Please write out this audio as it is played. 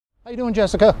How you doing,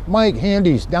 Jessica? Mike,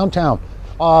 Handy's, downtown.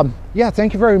 Yeah,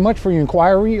 thank you very much for your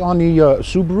inquiry on the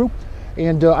Subaru.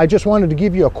 And I just wanted to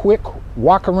give you a quick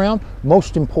walk around.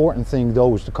 Most important thing,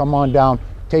 though, is to come on down,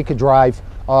 take a drive,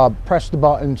 press the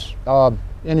buttons, and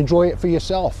enjoy it for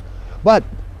yourself. But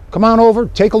come on over,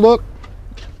 take a look.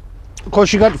 Of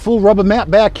course, you got the full rubber mat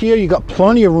back here. You got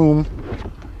plenty of room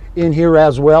in here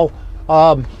as well.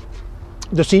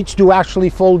 The seats do actually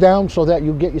fold down so that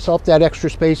you get yourself that extra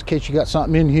space in case you got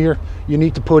something in here you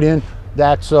need to put in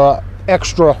that's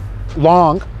extra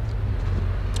long.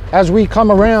 As we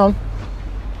come around,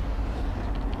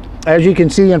 as you can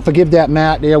see, and forgive that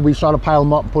mat there, we sort of pile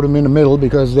them up and put them in the middle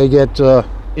because they get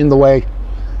in the way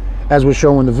as we're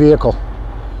showing the vehicle.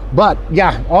 But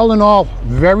yeah, all in all,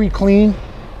 very clean.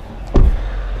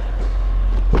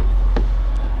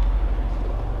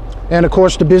 And of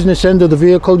course, the business end of the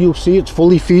vehicle, you'll see it's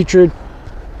fully featured.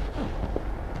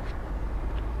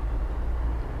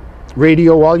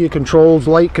 Radio, all your controls,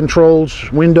 light controls,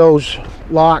 windows,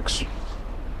 locks.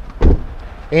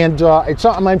 And it's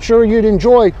something I'm sure you'd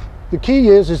enjoy. The key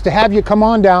is to have you come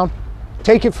on down,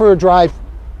 take it for a drive,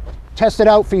 test it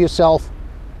out for yourself,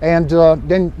 and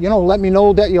then, you know, let me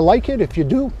know that you like it. If you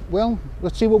do, well,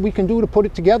 let's see what we can do to put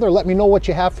it together. Let me know what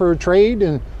you have for a trade,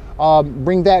 and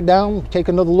bring that down, take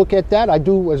another look at that. I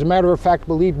do, as a matter of fact,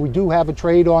 believe we do have a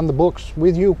trade on the books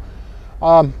with you.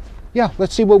 Yeah,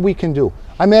 let's see what we can do.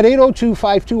 I'm at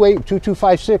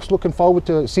 802-528-2256. Looking forward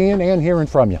to seeing and hearing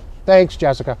from you. Thanks,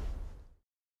 Jessica.